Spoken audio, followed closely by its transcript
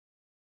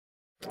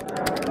Hello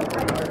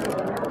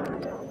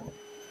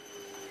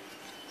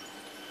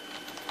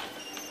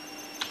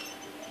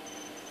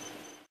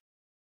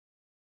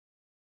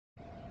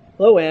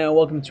and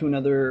welcome to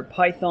another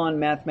Python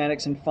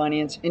Mathematics and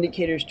Finance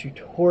Indicators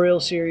tutorial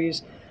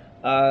series.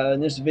 In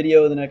this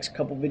video, the next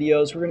couple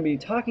videos, we're going to be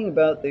talking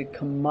about the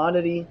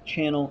Commodity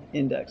Channel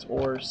Index,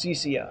 or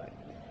CCI.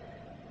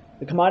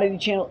 The Commodity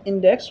Channel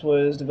Index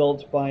was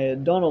developed by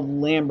Donald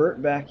Lambert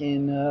back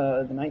in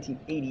the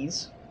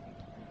 1980s.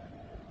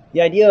 The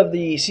idea of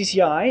the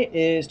CCI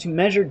is to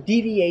measure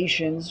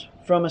deviations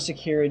from a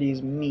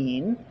security's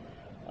mean,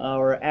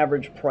 or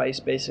average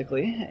price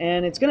basically,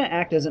 and it's going to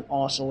act as an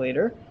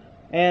oscillator.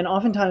 And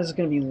oftentimes it's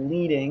going to be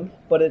leading,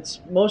 but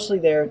it's mostly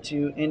there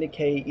to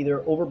indicate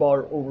either overbought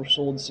or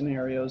oversold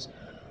scenarios,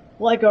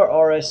 like our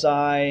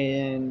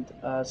RSI and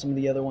some of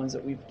the other ones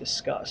that we've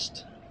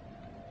discussed.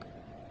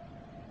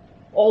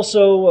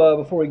 Also,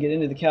 before we get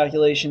into the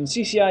calculation,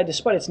 CCI,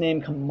 despite its name,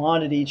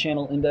 Commodity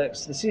Channel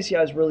Index, the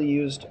CCI is really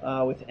used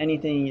with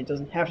anything. It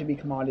doesn't have to be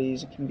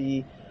commodities. It can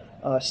be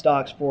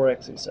stocks,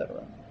 forex,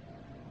 etc.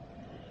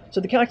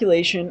 So the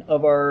calculation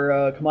of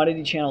our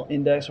Commodity Channel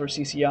Index, or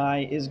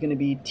CCI, is going to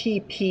be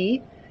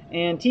TP,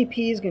 and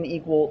TP is going to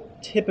equal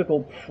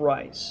typical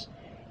price.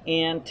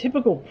 And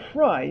typical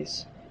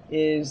price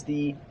is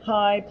the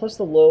high plus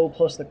the low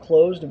plus the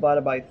close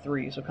divided by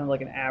 3, so kind of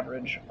like an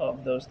average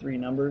of those three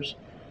numbers.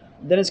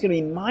 Then it's going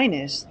to be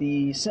minus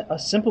a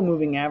simple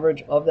moving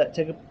average of that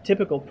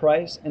typical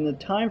price, and the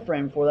time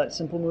frame for that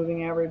simple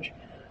moving average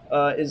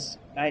is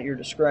at your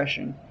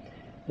discretion.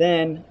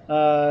 Then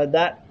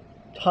that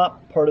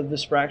top part of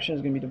this fraction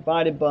is going to be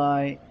divided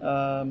by,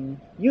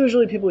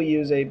 usually people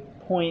use a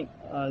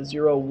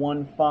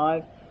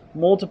 0.015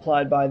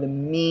 multiplied by the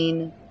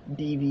mean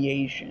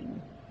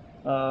deviation.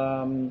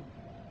 But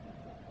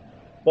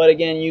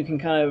again, you can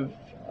kind of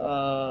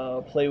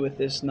play with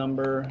this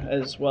number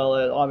as well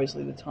as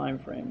obviously the time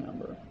frame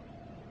number.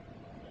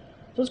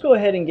 So let's go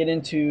ahead and get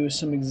into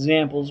some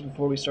examples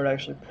before we start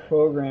actually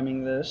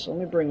programming this. So let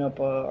me bring up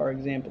our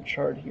example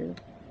chart here.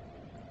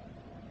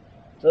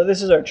 So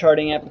this is our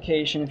charting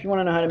application. If you want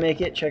to know how to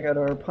make it, check out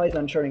our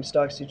Python charting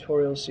stocks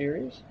tutorial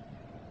series.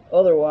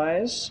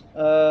 Otherwise,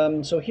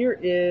 so here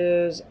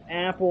is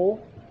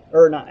Apple,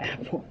 or not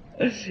Apple,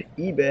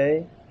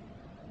 eBay.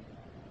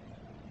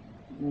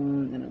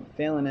 And I'm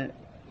failing at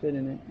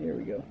fitting it. Here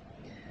we go.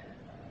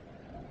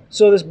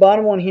 So this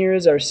bottom one here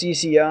is our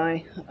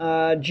CCI.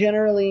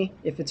 Generally,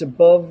 if it's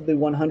above the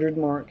 100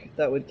 mark,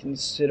 that would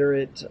consider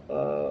it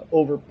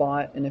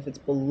overbought, and if it's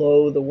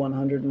below the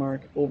 100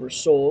 mark,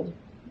 oversold.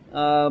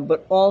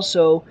 But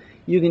also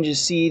you can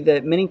just see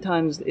that many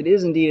times it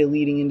is indeed a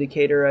leading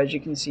indicator. As you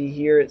can see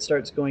here, it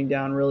starts going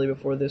down really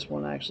before this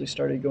one actually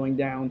started going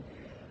down.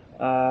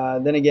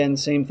 Then again,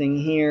 same thing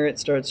here. It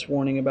starts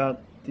warning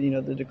about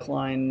the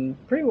decline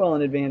pretty well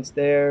in advance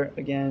there.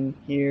 Again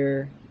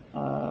here,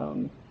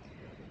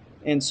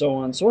 and so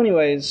on. So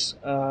anyways,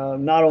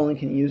 not only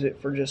can you use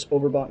it for just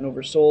overbought and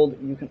oversold,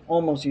 you can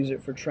almost use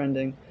it for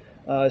trending,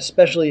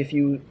 especially if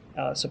you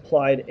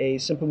supplied a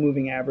simple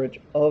moving average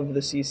of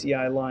the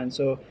CCI line.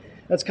 So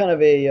that's kind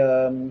of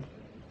a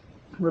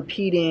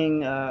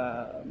repeating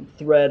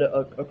thread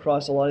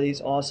across a lot of these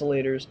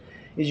oscillators,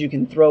 is you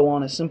can throw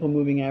on a simple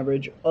moving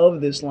average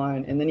of this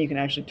line, and then you can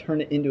actually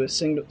turn it into a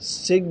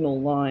signal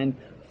line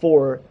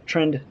for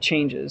trend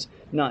changes,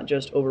 not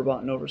just overbought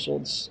and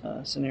oversold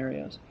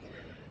scenarios.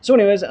 So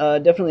anyways,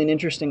 definitely an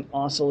interesting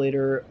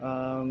oscillator.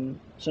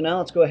 So now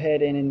let's go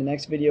ahead, and in the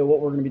next video what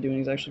we're going to be doing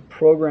is actually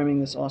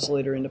programming this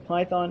oscillator into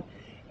Python,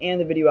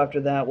 and the video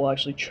after that will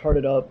actually chart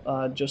it up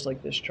just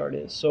like this chart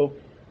is. So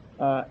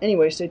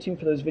anyway, stay tuned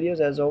for those videos.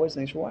 As always,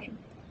 thanks for watching.